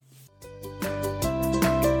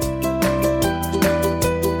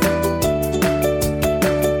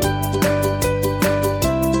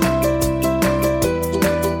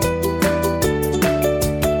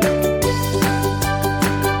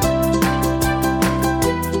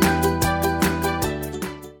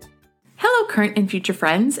current and future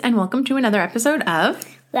friends, and welcome to another episode of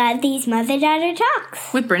Laddie's Mother-Daughter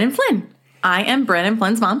Talks with Bryn and Flynn. I am Bryn and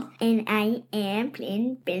Flynn's mom. And I am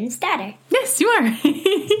Bryn's daughter. Yes, you are.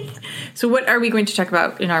 So what are we going to talk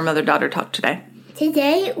about in our Mother-Daughter Talk today?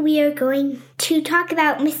 Today we are going to talk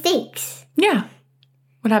about mistakes. Yeah.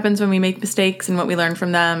 What happens when we make mistakes and what we learn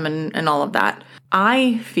from them and all of that.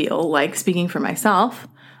 I feel like, speaking for myself,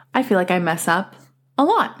 I feel like I mess up a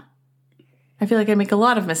lot. I feel like I make a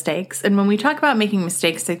lot of mistakes. And when we talk about making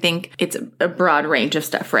mistakes, I think it's a broad range of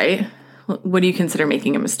stuff, right? What do you consider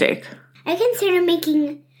making a mistake? I consider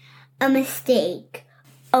making a mistake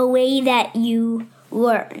a way that you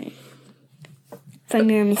learn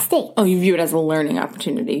from your mistake. Oh, you view it as a learning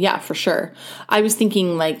opportunity. Yeah, for sure. I was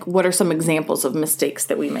thinking, like, what are some examples of mistakes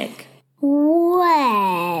that we make?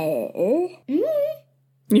 Well,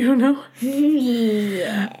 You don't know?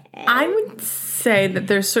 yeah. I would say that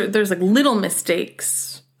there's like little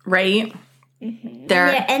mistakes, right? And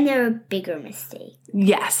there are bigger mistakes.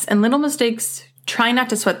 Yes, and little mistakes, try not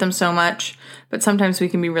to sweat them so much, but sometimes we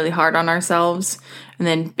can be really hard on ourselves. And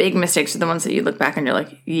then big mistakes are the ones that you look back and you're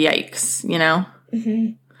like, yikes, you know?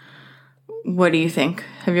 Mm-hmm. What do you think?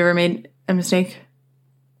 Have you ever made a mistake?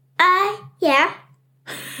 Yeah.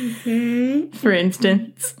 For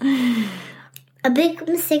instance? A big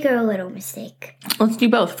mistake or a little mistake? Let's do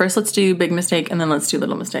both. First, let's do big mistake, and then let's do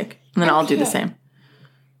little mistake. And then I'll do the same.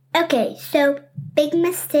 Okay, so big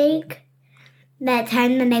mistake, that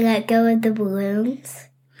time when I let go of the balloons.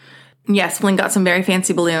 Yes, Flynn got some very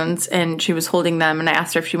fancy balloons, and she was holding them, and I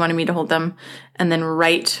asked her if she wanted me to hold them. And then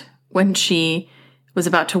right when she was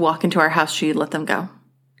about to walk into our house, she let them go.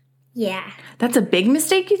 Yeah. That's a big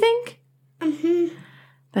mistake, you think? Mm-hmm.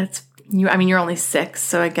 You're only 6,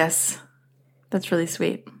 so I guess that's really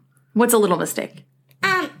sweet. What's a little mistake?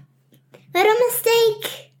 Little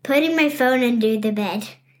mistake, putting my phone under the bed.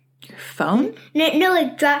 Your phone?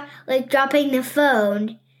 No, dropping the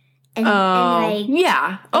phone. And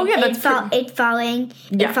Yeah. Oh, yeah, that's it falling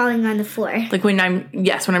on the floor. like when I'm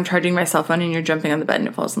charging my cell phone and you're jumping on the bed and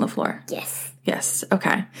it falls on the floor. Yes. Yes,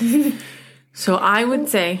 okay. So I would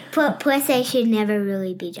say... Plus, I should never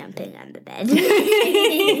really be jumping on the bed.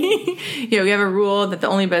 Yeah, we have a rule that the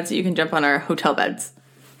only beds that you can jump on are hotel beds.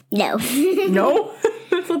 No. No?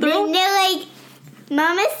 That's not the rule? No,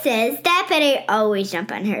 Mama says that, but I always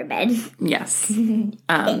jump on her bed. Yes.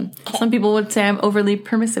 Some people would say I'm overly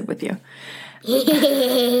permissive with you.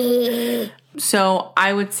 So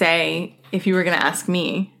I would say, if you were going to ask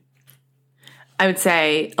me, I would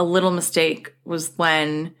say a little mistake was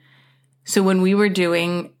when we were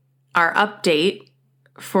doing our update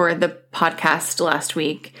for the podcast last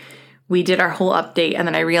week, we did our whole update, and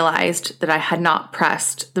then I realized that I had not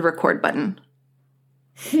pressed the record button.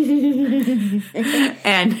 And,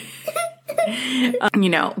 and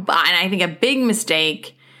I think a big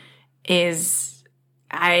mistake is,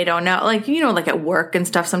 I don't know, like at work and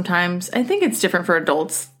stuff sometimes. I think it's different for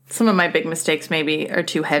adults. Some of my big mistakes maybe are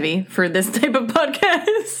too heavy for this type of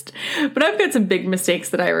podcast, but I've got some big mistakes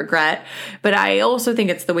that I regret. But I also think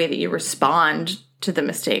it's the way that you respond to the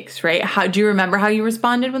mistakes, right? Do you remember how you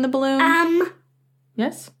responded when the balloon?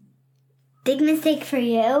 Yes? Big mistake for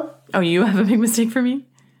you. Oh, you have a big mistake for me?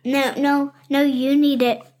 No, you need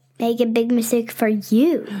to make a big mistake for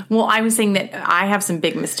you. Well, I was saying that I have some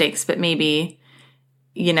big mistakes, but maybe,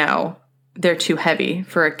 they're too heavy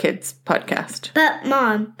for a kid's podcast. But,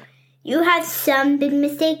 Mom, you have some big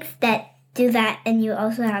mistakes that do that, and you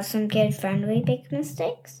also have some kid-friendly big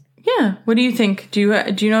mistakes? Yeah. What do you think? Do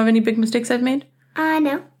you know of any big mistakes I've made?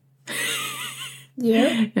 No.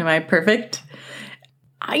 You? Am I perfect?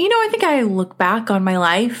 I think I look back on my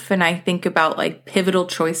life, and I think about, pivotal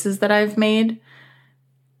choices that I've made.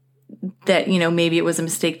 That, maybe it was a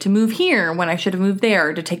mistake to move here when I should have moved there,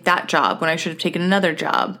 or to take that job when I should have taken another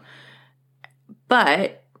job.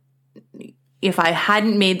 But if I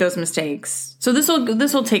hadn't made those mistakes, so this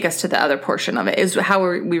will take us to the other portion of it, is how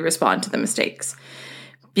we respond to the mistakes.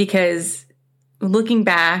 Because looking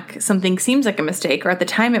back, something seems like a mistake, or at the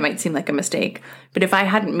time it might seem like a mistake. But if I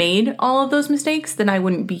hadn't made all of those mistakes, then I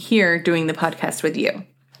wouldn't be here doing the podcast with you.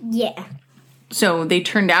 Yeah. So they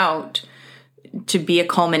turned out to be a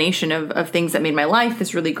culmination of things that made my life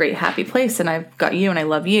this really great, happy place. And I've got you and I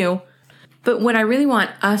love you. But what I really want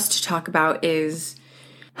us to talk about is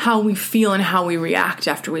how we feel and how we react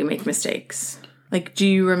after we make mistakes. Do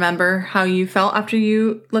you remember how you felt after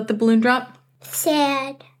you let the balloon drop?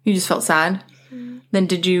 Sad. You just felt sad? Mm-hmm. Then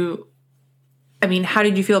how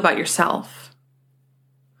did you feel about yourself?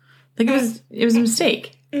 It was a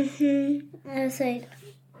mistake. Mm-hmm. I was like...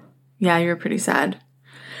 Yeah, you were pretty sad.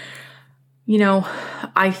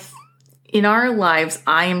 in our lives,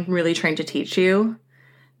 I am really trying to teach you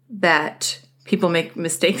that people make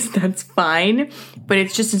mistakes. That's fine. But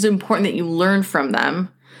it's just as important that you learn from them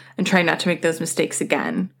and try not to make those mistakes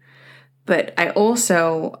again. But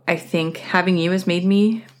I think having you has made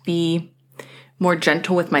me be more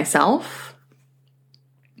gentle with myself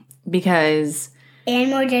because...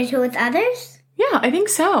 And more gentle with others? Yeah, I think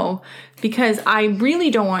so. Because I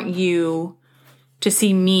really don't want you to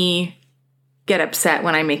see me get upset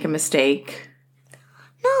when I make a mistake.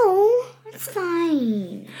 No, it's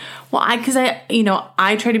fine. Well,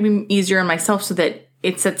 I try to be easier on myself so that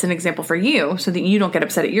it sets an example for you so that you don't get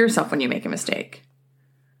upset at yourself when you make a mistake.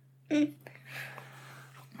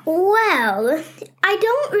 Well, I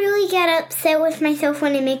don't really get upset with myself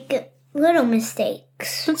when I make little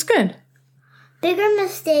mistakes. That's good. Bigger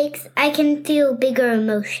mistakes, I can feel bigger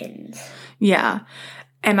emotions. Yeah.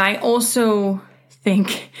 And I also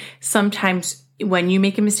think sometimes when you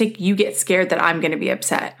make a mistake, you get scared that I'm going to be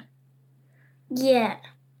upset. Yeah.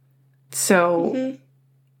 So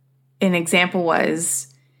an example was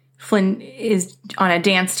Flynn is on a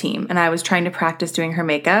dance team and I was trying to practice doing her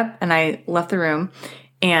makeup and I left the room.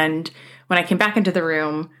 And when I came back into the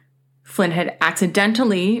room, Flynn had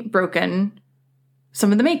accidentally broken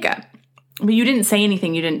some of the makeup. But you didn't say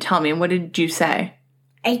anything. You didn't tell me. And what did you say?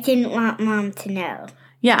 I didn't want Mom to know.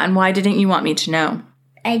 Yeah, and why didn't you want me to know?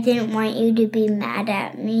 I didn't want you to be mad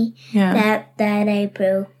at me that I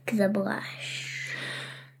broke the blush.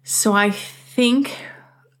 So I think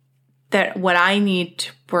that what I need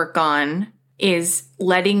to work on is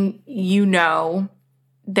letting you know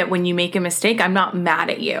that when you make a mistake, I'm not mad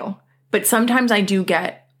at you. But sometimes I do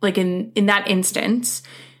get, like in that instance,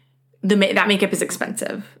 that makeup is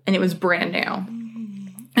expensive and it was brand new.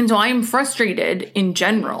 And so I am frustrated in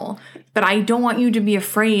general, but I don't want you to be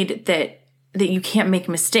afraid that you can't make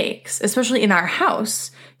mistakes, especially in our house,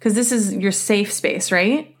 because this is your safe space,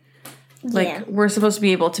 right? Like we're supposed to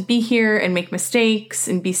be able to be here and make mistakes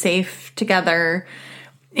and be safe together.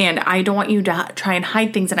 And I don't want you to try and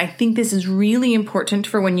hide things. And I think this is really important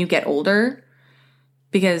for when you get older,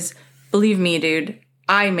 because believe me, dude,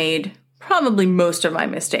 I made probably most of my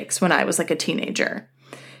mistakes when I was like a teenager.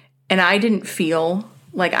 And I didn't feel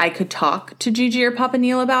like I could talk to Gigi or Papa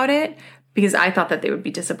Neil about it because I thought that they would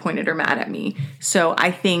be disappointed or mad at me. So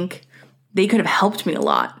I think they could have helped me a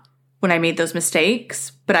lot when I made those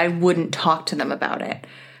mistakes, but I wouldn't talk to them about it.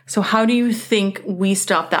 So how do you think we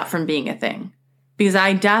stop that from being a thing? Because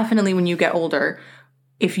I definitely, when you get older,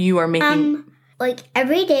 if you are making... like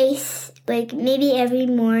every day, like maybe every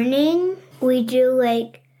morning, we do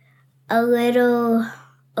like a little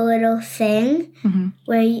thing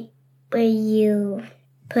where you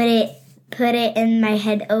put it in my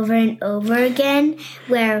head over and over again,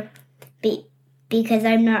 because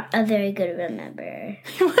I'm not a very good rememberer.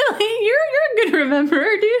 Well, you're a good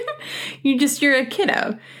rememberer, dude. You're a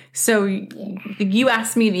kiddo. So you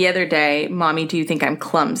asked me the other day, Mommy, do you think I'm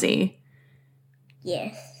clumsy?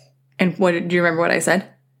 Yes. And do you remember what I said?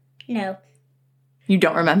 No. You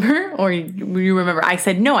don't remember? Or you remember I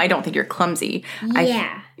said, no, I don't think you're clumsy.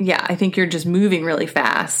 Yeah. I think you're just moving really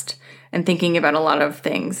fast and thinking about a lot of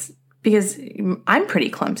things. Because I'm pretty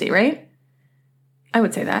clumsy, right? I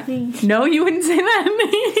would say that. No, you wouldn't say that?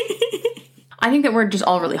 I think that we're just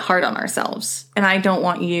all really hard on ourselves. And I don't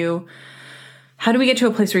want you... How do we get to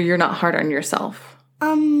a place where you're not hard on yourself?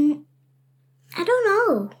 I don't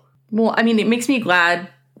know. Well, I mean, it makes me glad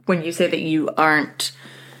when you say that you don't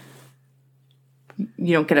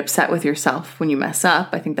get upset with yourself when you mess up.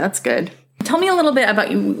 I think that's good. Tell me a little bit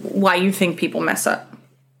about why you think people mess up.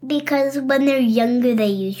 Because when they're younger, they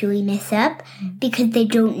usually mess up because they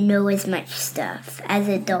don't know as much stuff as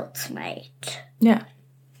adults might. Yeah.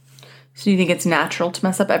 So you think it's natural to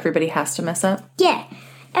mess up? Everybody has to mess up? Yeah.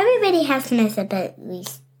 Everybody has to mess up at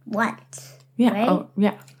least once. Yeah. Right? Oh,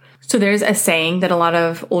 yeah. So there's a saying that a lot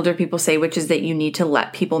of older people say, which is that you need to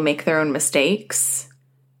let people make their own mistakes.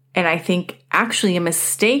 And I think actually a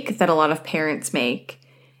mistake that a lot of parents make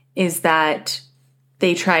is that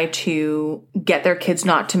they try to get their kids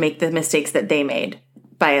not to make the mistakes that they made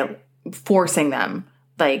by forcing them.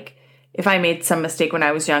 Like, if I made some mistake when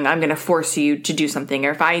I was young, I'm going to force you to do something.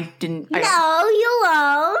 Or if I didn't... No, you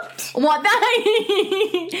won't. What?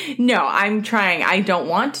 That? No, I'm trying. I don't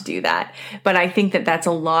want to do that. But I think that that's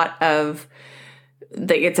a lot of...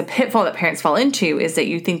 it's a pitfall that parents fall into, is that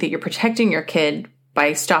you think that you're protecting your kid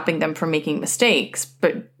by stopping them from making mistakes.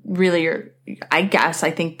 But really, I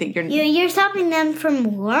think that you're stopping them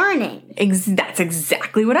from learning. That's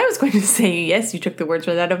exactly what I was going to say. Yes, you took the words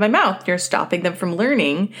right out of my mouth. You're stopping them from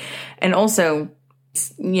learning. And also,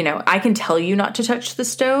 I can tell you not to touch the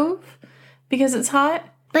stove because it's hot.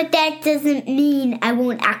 But that doesn't mean I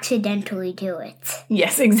won't accidentally do it.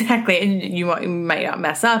 Yes, exactly. And you might not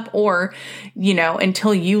mess up, or,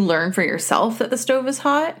 until you learn for yourself that the stove is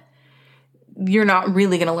hot, you're not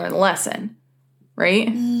really going to learn the lesson, right?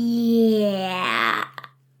 Yeah.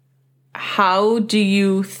 How do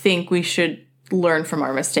you think we should learn from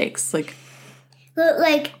our mistakes? Like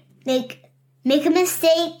make a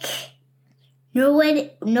mistake, know what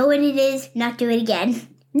it is, not do it again.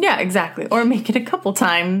 Yeah, exactly. Or make it a couple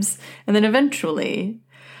times, and then eventually.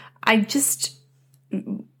 I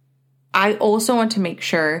also want to make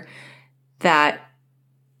sure that,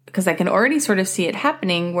 because I can already sort of see it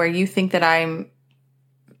happening, where you think that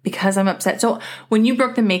because I'm upset. So when you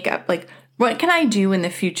broke the makeup, like, what can I do in the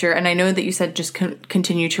future? And I know that you said just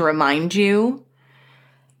continue to remind you,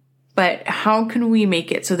 but how can we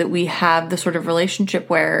make it so that we have the sort of relationship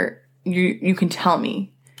where you can tell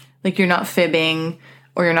me, like, you're not fibbing,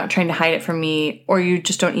 or you're not trying to hide it from me, or you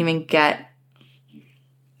just don't even get...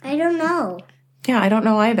 I don't know. Yeah, I don't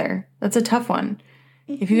know either. That's a tough one.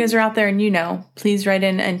 Mm-hmm. If you guys are out there and you know, please write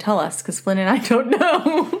in and tell us, because Flynn and I don't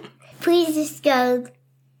know. Please just go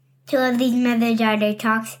to lovethese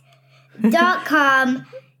mother-daughter-talks.com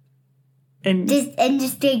and just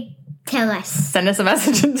tell us. Send us a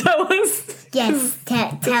message and tell us. Yes,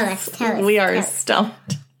 tell us. We are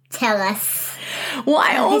stumped. Tell us. Well,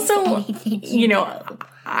 I also,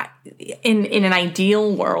 in an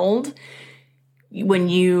ideal world, when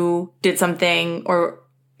you did something or,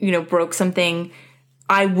 broke something,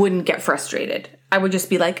 I wouldn't get frustrated. I would just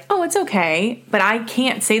be like, oh, it's okay. But I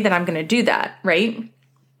can't say that I'm going to do that, right?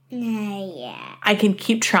 Yeah. I can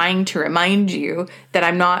keep trying to remind you that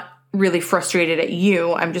I'm not really frustrated at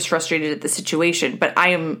you. I'm just frustrated at the situation. But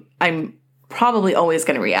I'm probably always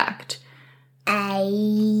going to react.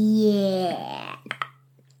 Yeah.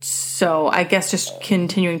 So I guess just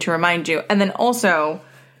continuing to remind you. And then also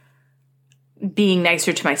being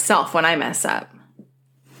nicer to myself when I mess up.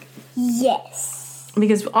 Yes.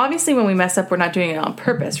 Because obviously when we mess up, we're not doing it on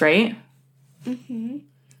purpose, right? Mm-hmm.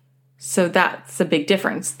 So that's a big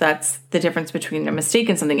difference. That's the difference between a mistake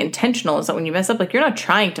and something intentional, is that when you mess up, like, you're not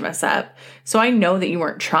trying to mess up. So I know that you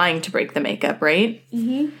weren't trying to break the makeup, right?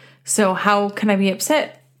 Mm-hmm. So how can I be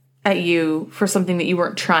upset at you for something that you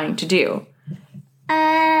weren't trying to do?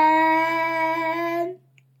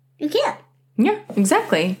 You can't. Yeah,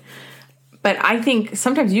 exactly. But I think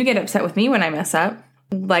sometimes you get upset with me when I mess up.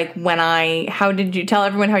 Like how did you tell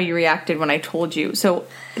everyone how you reacted when I told you? So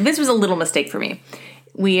this was a little mistake for me.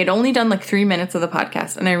 We had only done like 3 minutes of the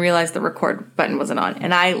podcast, and I realized the record button wasn't on.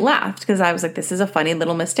 And I laughed because I was like, this is a funny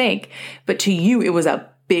little mistake. But to you, it was a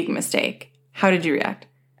big mistake. How did you react?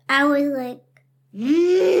 I was like,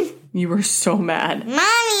 You were so mad. Mommy!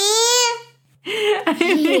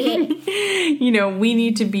 We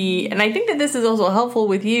need to be, and I think that this is also helpful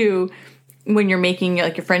with you when you're making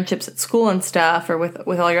like your friendships at school and stuff, or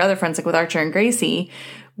with all your other friends, like with Archer and Gracie,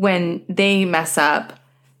 when they mess up,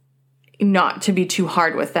 not to be too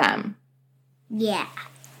hard with them. Yeah.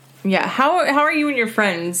 Yeah. How are you and your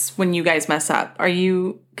friends when you guys mess up? Are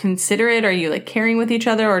you considerate? Are you like caring with each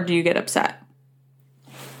other, or do you get upset?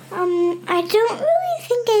 I don't really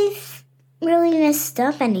think I've really messed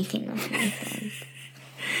up anything with my friends.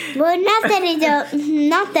 Well, not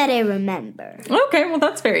that I remember. Okay, well,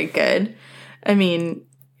 that's very good. I mean,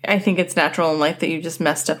 I think it's natural in life that you just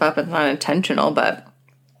messed stuff up. It's not intentional, but,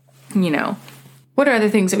 What are other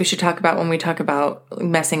things that we should talk about when we talk about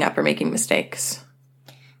messing up or making mistakes?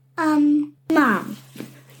 Mom.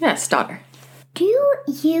 Yes, daughter. Do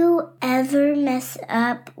you ever mess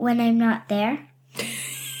up when I'm not there?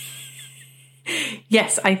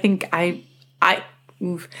 Yes, I think I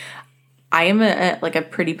am a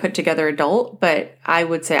pretty put together adult, but I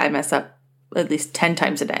would say I mess up at least 10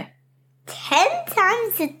 times a day. 10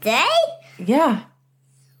 times a day? Yeah.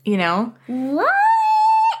 What?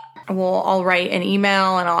 Well, I'll write an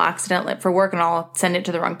email and I'll accidentally for work and I'll send it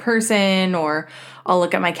to the wrong person, or I'll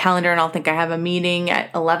look at my calendar and I'll think I have a meeting at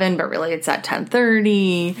 11, but really it's at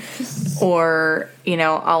 10:30. Or,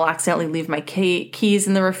 I'll accidentally leave my keys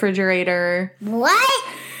in the refrigerator.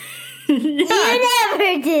 What? Yeah. You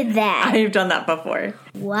never did that. I've done that before.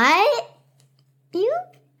 What? You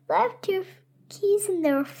left your keys in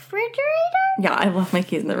the refrigerator? Yeah, I've left my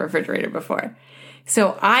keys in the refrigerator before.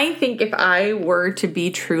 So I think if I were to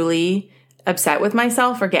be truly upset with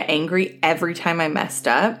myself or get angry every time I messed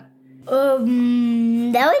up, that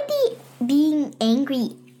would be being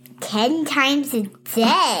angry 10 times a day.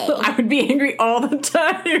 I would be angry all the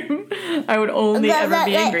time. I would only ever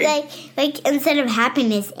be angry. Like instead of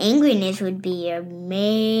happiness, angriness would be your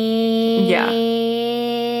main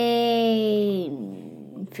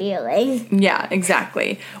feeling. Yeah,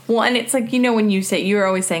 exactly. Well, and it's like, when you say, you're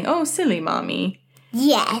always saying, oh, silly mommy.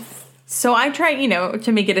 Yes. So I try,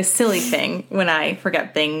 to make it a silly thing when I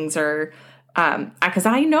forget things or, because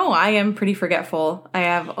I know I am pretty forgetful. I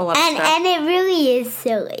have a lot of stuff. And it really is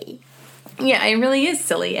silly. Yeah, it really is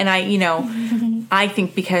silly. And I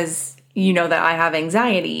think because that I have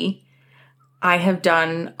anxiety, I have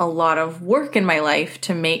done a lot of work in my life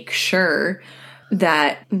to make sure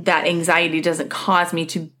that anxiety doesn't cause me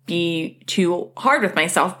to be too hard with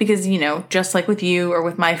myself because, just like with you or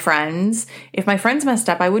with my friends, if my friends messed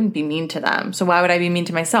up, I wouldn't be mean to them. So why would I be mean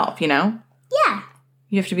to myself, Yeah.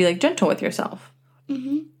 You have to be gentle with yourself.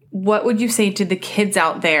 Mm-hmm. What would you say to the kids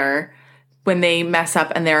out there when they mess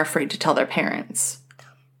up and they're afraid to tell their parents?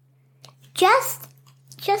 Just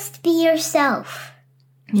be yourself.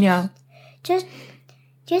 Yeah. Just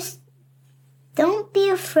don't be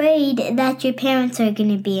afraid that your parents are going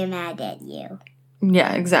to be mad at you.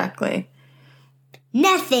 Yeah, exactly.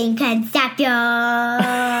 Nothing can stop you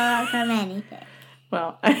from anything.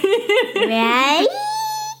 Well. Right?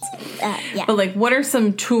 Yeah. But what are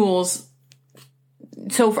some tools?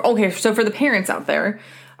 So for the parents out there,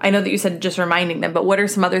 I know that you said just reminding them, but what are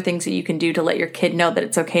some other things that you can do to let your kid know that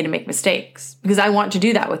it's okay to make mistakes? Because I want to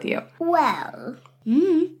do that with you. Well,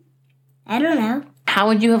 I don't know. How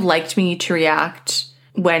would you have liked me to react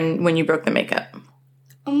when you broke the makeup?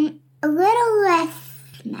 A little less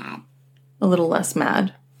mad. A little less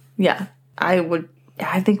mad. Yeah.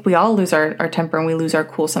 I think we all lose our temper and we lose our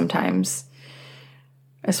cool sometimes.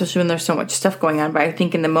 Especially when there's so much stuff going on. But I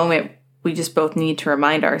think in the moment, we just both need to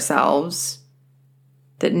remind ourselves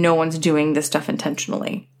that no one's doing this stuff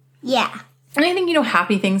intentionally. Yeah. And I think,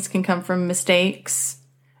 happy things can come from mistakes.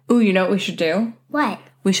 Ooh, you know what we should do? What?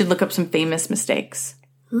 We should look up some famous mistakes.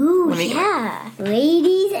 Ooh, yeah.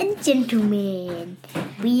 Ladies and gentlemen,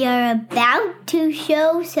 we are about to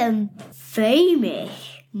show some famous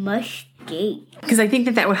mistakes. Because I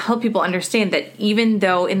think that would help people understand that even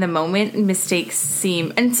though in the moment mistakes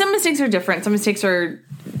seem, and some mistakes are different, some mistakes are,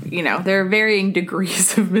 there are varying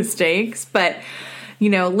degrees of mistakes, but,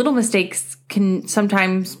 little mistakes can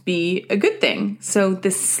sometimes be a good thing. So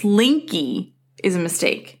the Slinky is a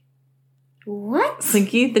mistake. What?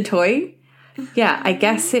 Slinky, the toy? Yeah, I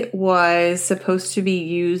guess it was supposed to be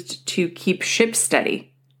used to keep ships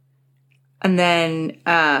steady. And then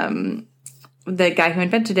the guy who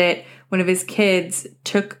invented it, one of his kids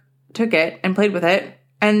took it and played with it.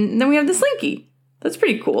 And then we have the Slinky. That's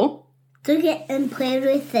pretty cool. Took it and played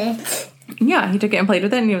with it. Yeah, he took it and played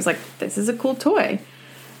with it, and he was like, this is a cool toy.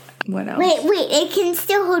 What else? Wait, it can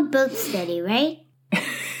still hold boats steady, right?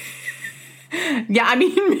 Yeah, I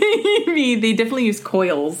mean, maybe. They definitely use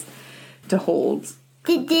coils to hold.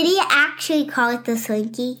 Did he actually call it the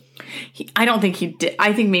Slinky? I don't think he did.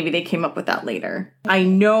 I think maybe they came up with that later. I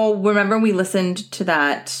know, remember we listened to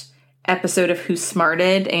that episode of Who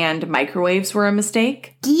Smarted and microwaves were a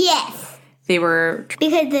mistake? Yes. They were...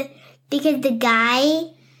 Because the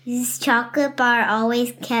guy's chocolate bar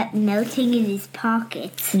always kept melting in his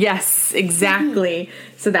pockets. Yes, exactly.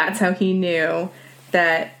 So that's how he knew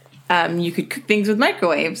that you could cook things with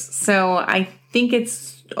microwaves. So I think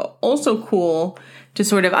it's also cool to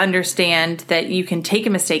sort of understand that you can take a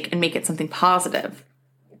mistake and make it something positive.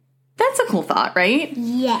 That's a cool thought, right?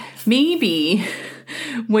 Yes. Maybe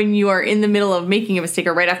when you are in the middle of making a mistake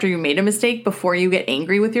or right after you made a mistake, before you get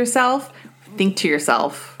angry with yourself, think to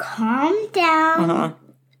yourself, calm down.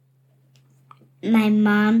 My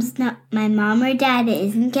mom or dad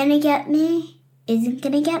isn't gonna get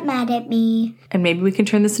mad at me. And maybe we can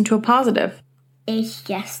turn this into a positive. It's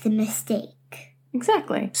just a mistake.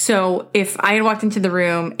 Exactly. So if I had walked into the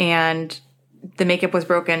room and the makeup was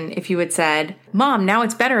broken, if you had said, Mom, now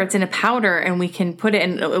it's better, it's in a powder and we can put it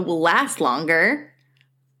and it will last longer,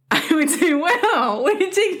 I would say, wow, way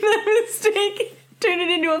to take the mistake, turn it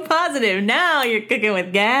into a positive. Now you're cooking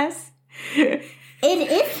with gas.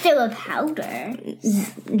 It is still a powder.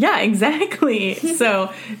 Yeah, exactly.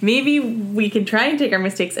 So maybe we can try and take our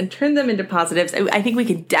mistakes and turn them into positives. I think we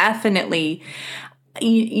could definitely...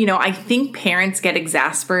 I think parents get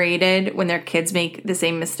exasperated when their kids make the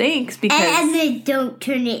same mistakes because... And they don't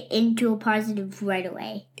turn it into a positive right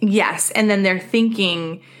away. Yes, and then they're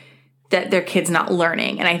thinking that their kid's not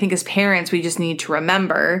learning. And I think as parents, we just need to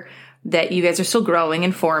remember that you guys are still growing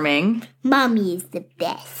and forming. Mommy is the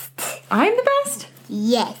best. I'm the best?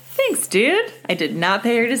 Yes. Thanks, dude. I did not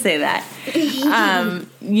pay her to say that.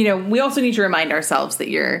 We also need to remind ourselves that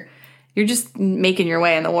you're just making your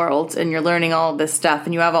way in the world and you're learning all of this stuff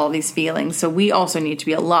and you have all these feelings. So we also need to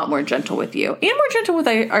be a lot more gentle with you and more gentle with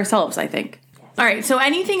ourselves, I think. All right. So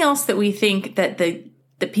anything else that we think that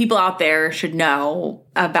the that people out there should know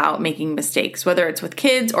about making mistakes, whether it's with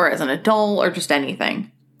kids or as an adult or just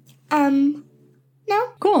anything? No.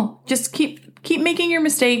 Cool. Just keep making your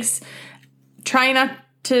mistakes. Try not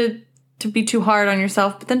to be too hard on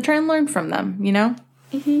yourself, but then try and learn from them, you know?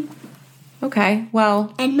 Mm-hmm. Okay,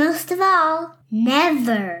 well. And most of all,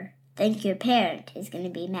 never think your parent is going to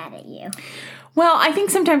be mad at you. Well, I think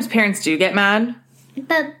sometimes parents do get mad.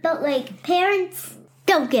 But like, parents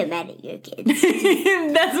don't get mad at your kids.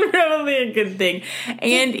 That's probably a good thing.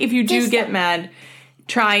 And if you do get mad,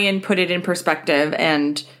 try and put it in perspective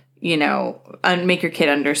and, you know, make your kid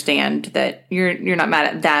understand that you're not mad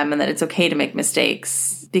at them and that it's okay to make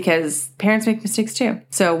mistakes, because parents make mistakes too.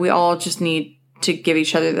 So we all just need to give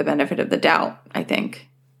each other the benefit of the doubt, I think.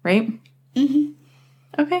 Right? Mm-hmm.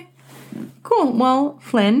 Okay. Cool. Well,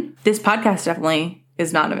 Flynn, this podcast definitely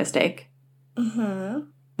is not a mistake. Mm-hmm.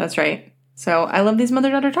 That's right. So I love these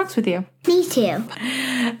Mother-Daughter Talks with you. Me too.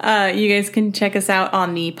 You guys can check us out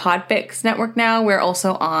on the Podfix network now. We're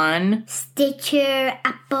also on Stitcher,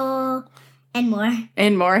 Apple, and more.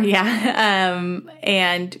 And more, yeah.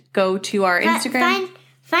 And go to our Instagram.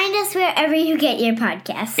 Find us wherever you get your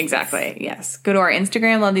podcasts. Exactly, yes. Go to our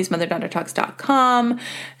Instagram, lovethésemother-daughter-talks.com.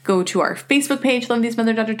 Go to our Facebook page, Love These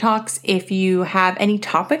Mother-Daughter Talks. If you have any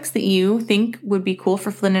topics that you think would be cool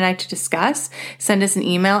for Flynn and I to discuss, send us an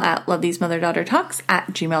email at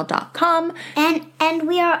lovethésemother-daughter-talks@gmail.com. And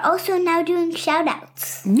we are also now doing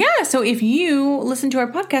shout-outs. Yeah, so if you listen to our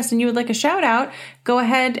podcast and you would like a shout-out, go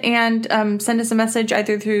ahead and send us a message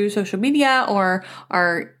either through social media or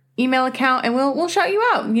our email account, and we'll shout you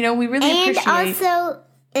out. You know, we really appreciate...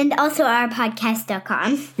 And also our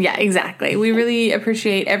podcast.com. Yeah, exactly. We really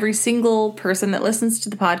appreciate every single person that listens to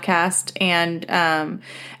the podcast and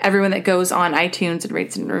everyone that goes on iTunes and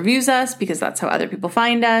rates and reviews us, because that's how other people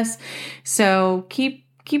find us. So keep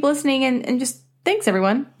listening and just thanks,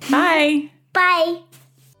 everyone. Bye. Bye.